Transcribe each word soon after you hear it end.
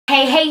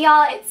Hey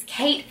y'all, it's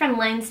Kate from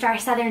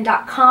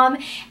LoneStarSouthern.com,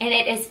 and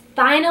it is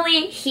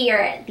finally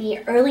here. The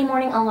early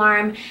morning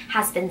alarm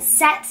has been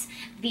set,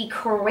 the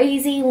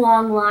crazy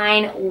long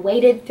line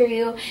waded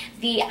through,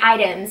 the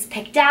items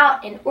picked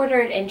out and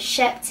ordered and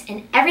shipped,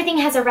 and everything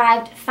has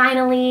arrived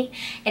finally.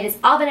 It has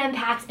all been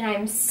unpacked, and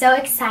I'm so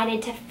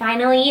excited to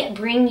finally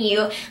bring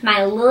you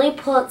my Lilly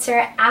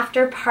Pulitzer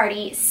after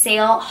party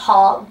sale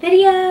haul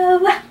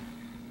video.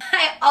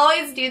 I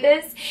always do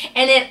this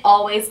and it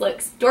always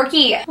looks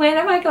dorky. When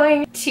am I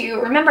going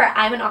to remember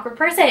I'm an awkward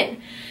person?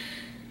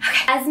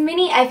 Okay. As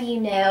many of you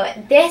know,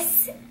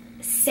 this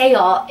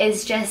sale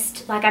is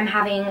just like I'm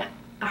having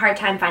a hard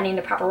time finding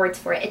the proper words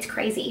for it. It's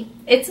crazy.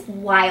 It's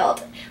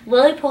wild.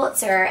 Lilly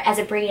Pulitzer as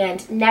a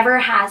brand never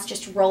has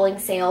just rolling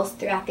sales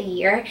throughout the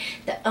year.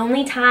 The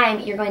only time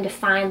you're going to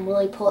find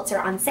Lilly Pulitzer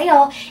on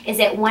sale is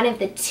at one of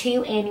the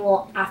 2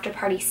 annual after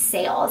party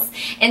sales.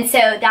 And so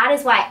that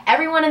is why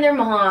everyone and their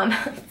mom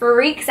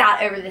freaks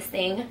out over this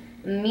thing,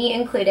 me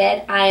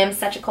included. I am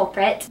such a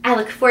culprit. I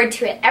look forward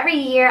to it every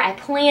year. I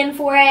plan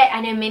for it. I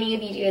know many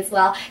of you do as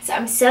well. So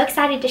I'm so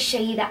excited to show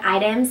you the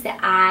items that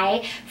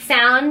I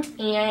found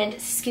and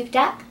scooped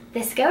up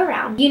this go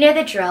around. You know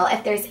the drill.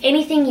 If there's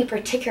anything you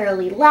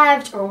particularly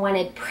loved or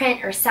wanted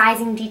print or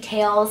sizing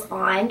details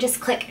on, just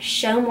click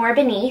show more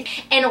beneath.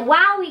 And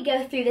while we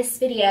go through this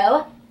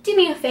video, do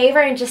me a favor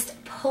and just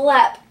pull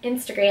up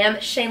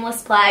Instagram,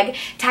 shameless plug,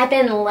 type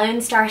in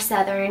Lone Star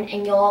Southern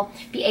and you'll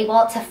be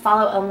able to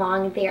follow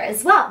along there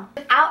as well.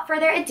 Without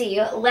further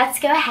ado, let's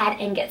go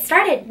ahead and get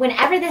started.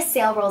 Whenever this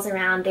sale rolls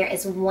around, there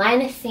is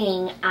one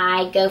thing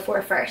I go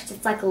for first.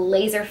 It's like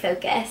laser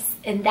focus,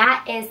 and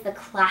that is the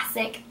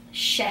classic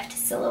shift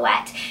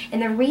silhouette.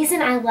 And the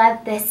reason I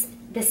love this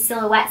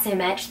silhouette so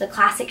much, the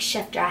classic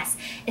shift dress,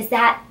 is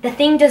that the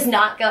thing does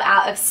not go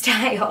out of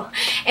style.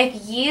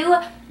 If you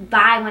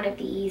buy one of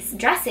these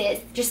dresses,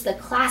 just the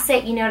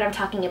classic, you know what I'm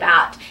talking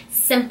about,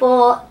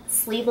 simple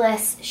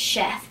sleeveless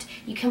shift,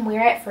 you can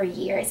wear it for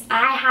years.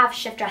 I have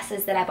shift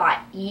dresses that I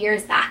bought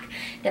years back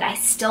that I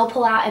still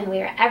pull out and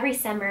wear every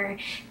summer.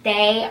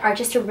 They are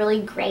just a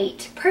really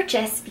great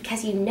purchase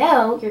because you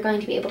know you're going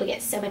to be able to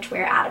get so much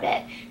wear out of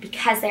it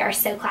because they are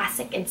so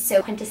classic and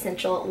so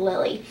quintessential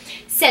Lilly.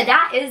 So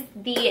that is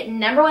the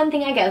 #1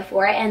 thing I go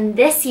for, and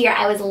this year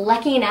I was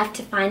lucky enough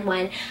to find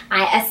one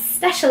I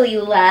especially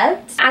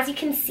loved. As you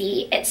can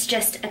see, it's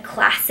just a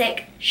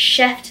classic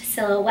shift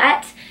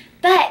silhouette,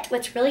 but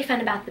what's really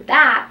fun about the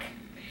back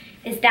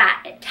is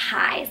that it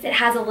ties. It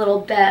has a little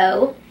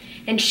bow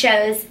and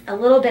shows a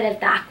little bit of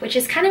back, which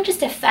is kind of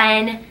just a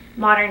fun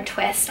modern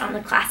twist on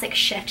the classic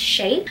shift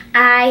shape.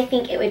 I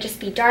think it would just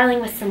be darling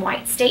with some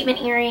white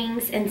statement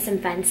earrings and some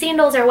fun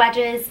sandals or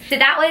wedges. So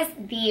that was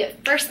the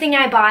first thing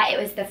I bought. It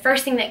was the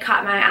first thing that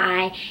caught my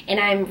eye, and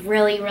I'm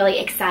really, really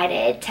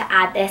excited to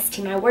add this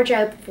to my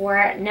wardrobe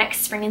for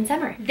next spring and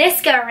summer.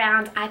 This go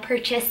around, I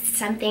purchased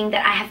something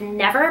that I have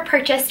never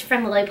purchased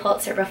from Lilly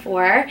Pulitzer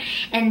before,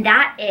 and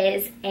that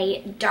is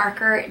a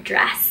darker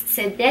dress.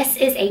 So this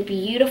is a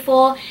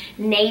beautiful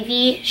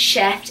navy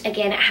shift.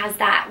 Again, it has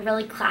that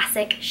really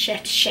classic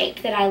shift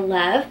shape that I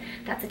love.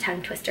 That's a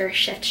tongue twister,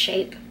 shift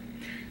shape.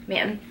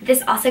 Man,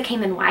 this also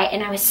came in white,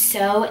 and I was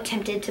so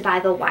tempted to buy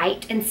the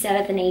white instead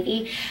of the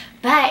navy,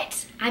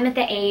 but I'm at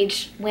the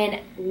age when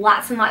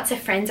lots and lots of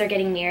friends are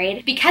getting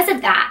married. Because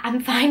of that,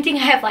 I'm finding I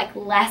have like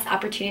less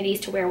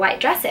opportunities to wear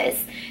white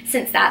dresses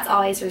since that's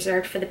always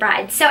reserved for the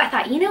bride. So I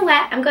thought, you know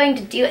what? I'm going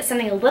to do it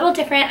something a little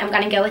different. I'm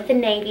going to go with the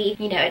navy.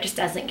 You know, it just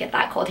doesn't get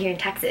that cold here in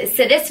Texas.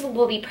 So this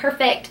will be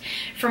perfect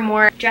for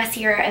more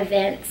dressier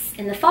events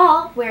in the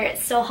fall where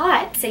it's still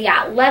hot. So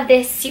yeah, love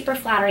this, super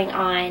flattering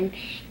on,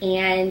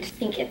 and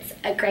think it's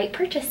a great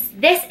purchase.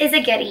 This is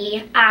a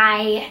goodie.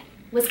 I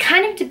was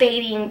kind of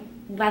debating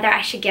whether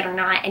I should get or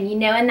not, and you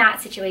know, in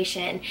that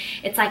situation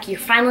it's like you're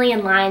finally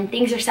in line,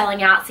 things are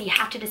selling out, so you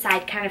have to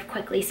decide kind of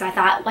quickly. So I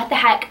thought, what the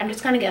heck, I'm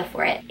just gonna go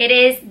for it. It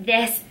is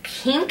this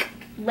pink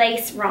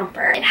lace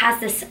romper. It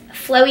has this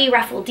flowy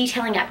ruffle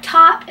detailing up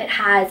top, it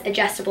has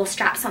adjustable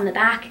straps on the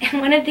back,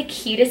 and one of the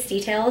cutest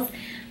details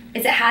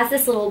is it has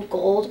this little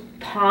gold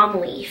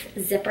palm leaf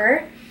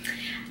zipper.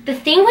 The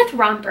thing with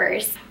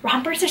rompers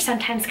are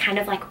sometimes kind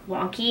of like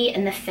wonky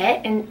in the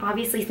fit, and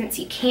obviously since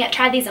you can't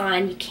try these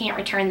on, you can't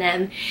return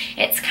them,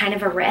 it's kind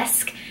of a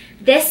risk.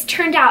 This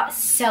turned out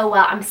so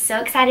well. I'm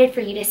so excited for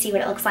you to see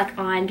what it looks like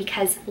on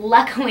because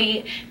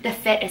luckily the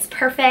fit is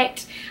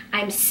perfect.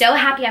 I'm so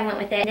happy I went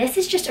with it. This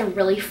is just a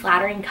really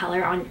flattering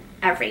color on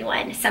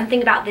everyone.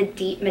 Something about the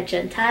deep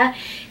magenta.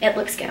 It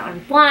looks good on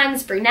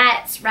blondes,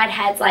 brunettes,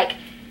 redheads, like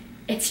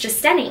it's just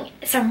stunning.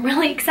 So I'm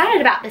really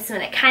excited about this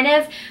one. It kind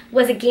of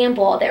was a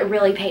gamble that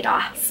really paid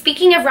off.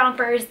 Speaking of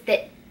rompers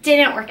that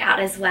didn't work out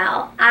as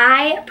well,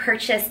 I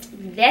purchased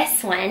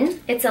this one.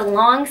 It's a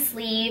long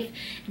sleeve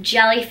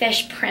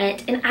jellyfish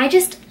print, and I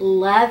just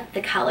love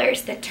the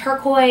colors. The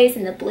turquoise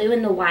and the blue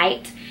and the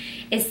white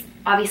is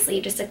obviously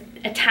just a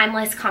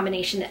timeless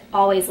combination that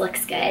always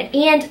looks good.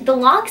 And the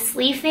long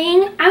sleeve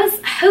thing, I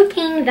was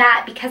hoping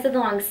that because of the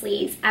long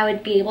sleeves, I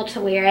would be able to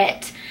wear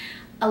it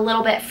a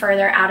little bit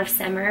further out of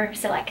summer,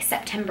 so like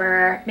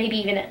September, maybe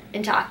even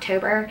into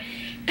October,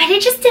 but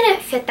it just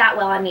didn't fit that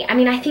well on me. I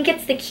mean, I think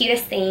it's the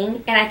cutest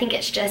thing, and I think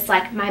it's just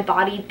like my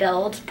body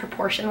build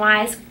proportion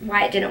wise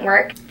why it didn't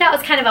work. That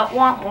was kind of a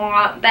womp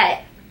womp,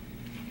 but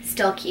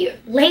still cute.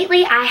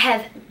 Lately I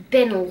have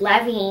been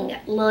loving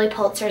Lilly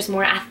Pulitzer's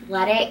more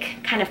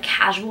athletic, kind of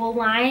casual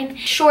line.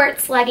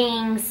 Shorts,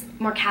 leggings,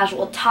 more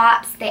casual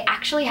tops. They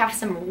actually have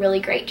some really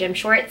great gym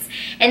shorts.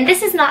 And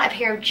this is not a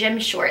pair of gym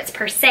shorts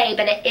per se,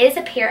 but it is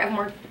a pair of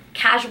more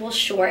casual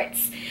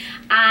shorts.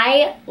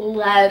 I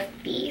love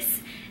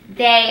these.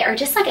 They are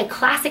just like a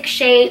classic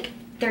shape.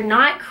 They're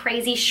not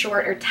crazy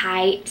short or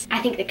tight.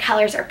 I think the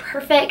colors are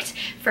perfect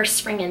for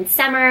spring and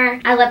summer.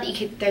 I love that you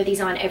could throw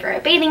these on over a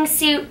bathing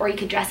suit, or you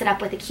could dress it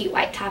up with a cute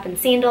white top and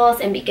sandals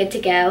and be good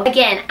to go.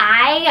 Again,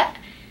 I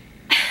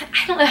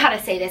don't know how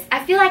to say this.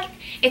 I feel like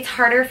it's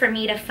harder for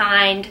me to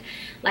find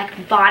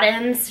like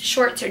bottoms,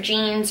 shorts or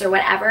jeans or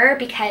whatever,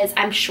 because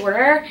I'm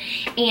shorter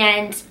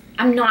and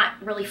I'm not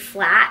really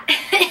flat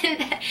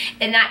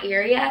in that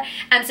area.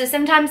 So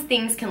sometimes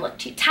things can look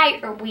too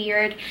tight or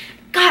weird.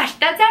 Gosh,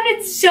 that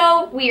sounded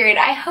so weird.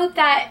 I hope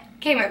that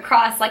came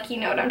across like you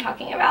know what I'm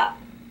talking about.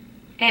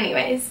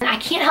 Anyways, I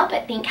can't help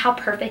but think how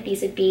perfect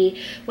these would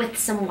be with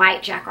some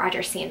white Jack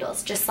Rogers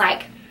sandals. Just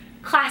like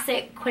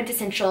classic,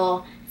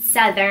 quintessential,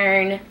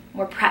 southern,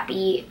 more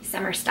preppy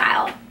summer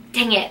style.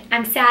 Dang it,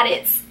 I'm sad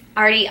it's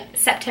already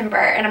September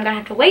and I'm gonna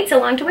have to wait so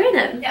long to wear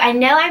them. I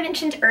know I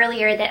mentioned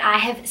earlier that I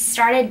have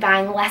started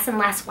buying less and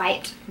less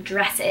white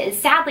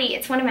dresses. Sadly,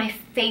 it's one of my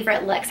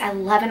favorite looks. I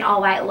love an all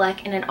white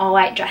look, and an all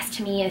white dress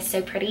to me is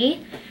so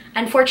pretty.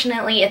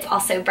 Unfortunately, it's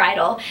also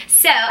bridal,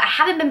 so I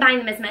haven't been buying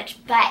them as much,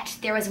 but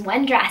there was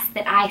one dress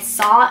that I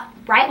saw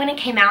right when it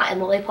came out in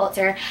Lilly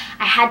Pulitzer.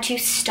 I had to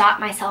stop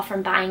myself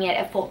from buying it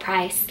at full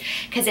price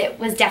because it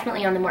was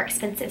definitely on the more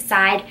expensive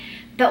side.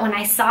 But when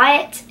I saw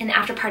it in the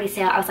after party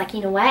sale, I was like,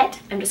 you know what?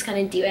 I'm just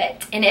gonna do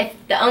it. And if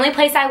the only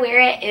place I wear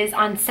it is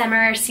on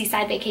summer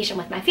seaside vacation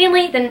with my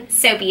family, then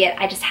so be it.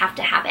 I just have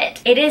to have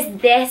it. It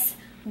is this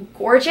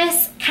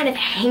gorgeous kind of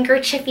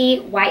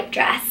handkerchiefy white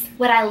dress.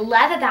 What I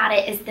love about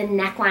it is the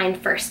neckline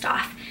first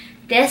off.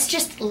 This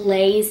just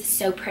lays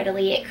so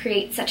prettily. It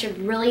creates such a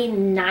really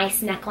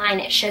nice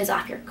neckline. It shows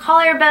off your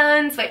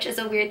collarbones, which is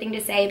a weird thing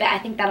to say, but I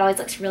think that always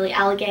looks really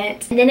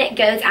elegant. And then it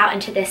goes out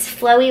into this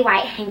flowy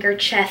white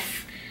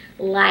handkerchief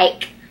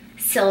like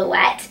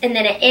silhouette, and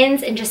then it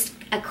ends in just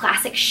a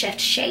classic shift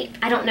shape.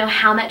 I don't know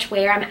how much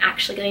wear I'm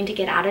actually going to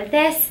get out of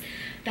this,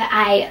 but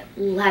I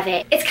love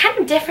it. It's kind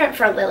of different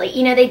for Lilly.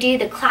 You know, they do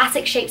the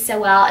classic shape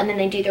so well, and then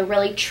they do the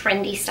really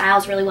trendy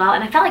styles really well,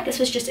 and I felt like this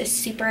was just a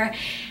super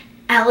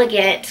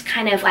elegant,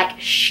 kind of like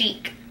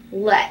chic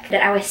look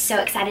that I was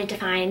so excited to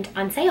find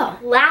on sale.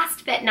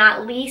 Last but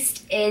not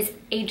least is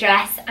a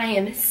dress I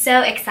am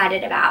so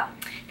excited about.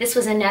 This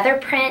was another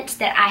print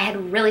that I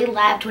had really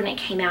loved when it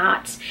came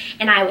out,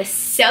 and I was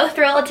so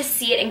thrilled to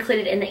see it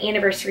included in the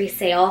anniversary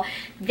sale.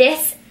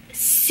 This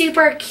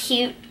super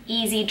cute,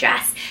 easy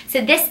dress.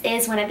 So this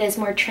is one of those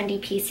more trendy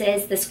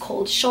pieces, this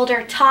cold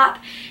shoulder top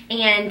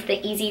and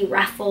the easy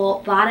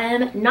ruffle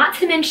bottom, not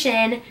to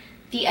mention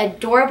the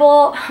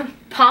adorable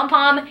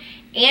pom-pom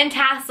and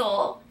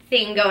tassel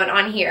thing going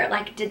on here.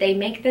 Like, did they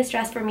make this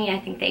dress for me? I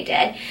think they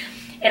did.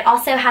 It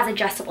also has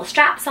adjustable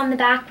straps on the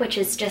back, which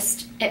is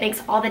just, it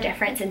makes all the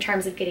difference in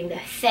terms of getting the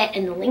fit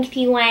and the length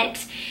you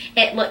want.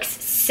 It looks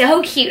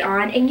so cute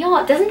on, and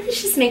y'all, doesn't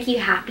this just make you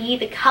happy?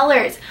 The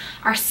colors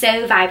are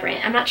so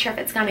vibrant. I'm not sure if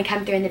it's gonna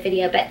come through in the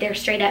video, but they're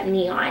straight up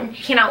neon.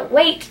 Cannot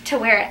wait to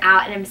wear it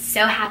out, and I'm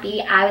so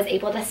happy I was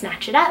able to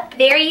snatch it up.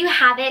 There you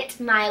have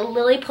it, my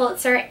Lilly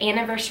Pulitzer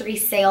anniversary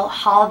sale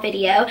haul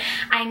video.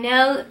 I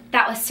know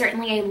that was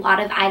certainly a lot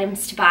of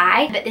items to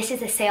buy, but this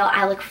is a sale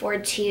I look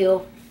forward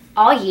to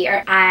all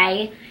year.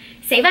 I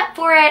save up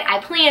for it, I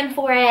plan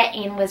for it,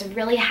 and was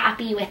really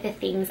happy with the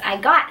things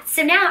I got.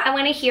 So now I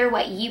want to hear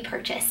what you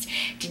purchased.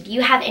 Did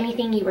you have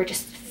anything you were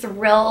just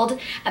thrilled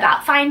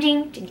about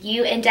finding? Did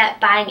you end up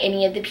buying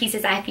any of the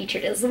pieces I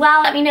featured as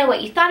well? Let me know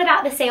what you thought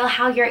about the sale,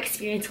 how your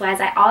experience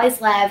was. I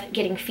always love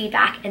getting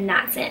feedback in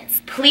that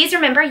sense. Please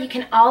remember, you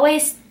can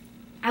always,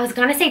 I was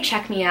gonna say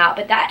check me out,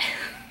 but that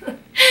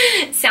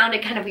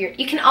sounded kind of weird.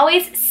 You can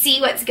always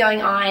see what's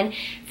going on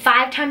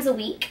 5 times a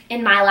week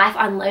in my life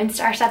on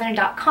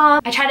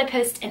LoneStarSouthern.com. I try to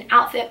post an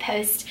outfit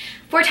post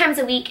 4 times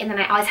a week, and then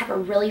I always have a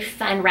really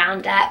fun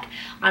roundup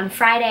on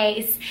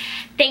Fridays.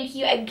 Thank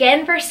you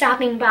again for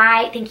stopping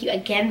by. Thank you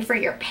again for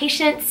your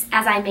patience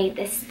as I made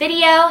this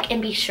video,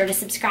 and be sure to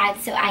subscribe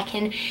so I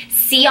can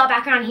see y'all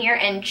back around here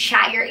and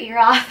chat your ear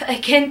off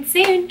again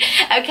soon.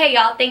 Okay,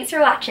 y'all, thanks for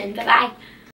watching. Bye-bye.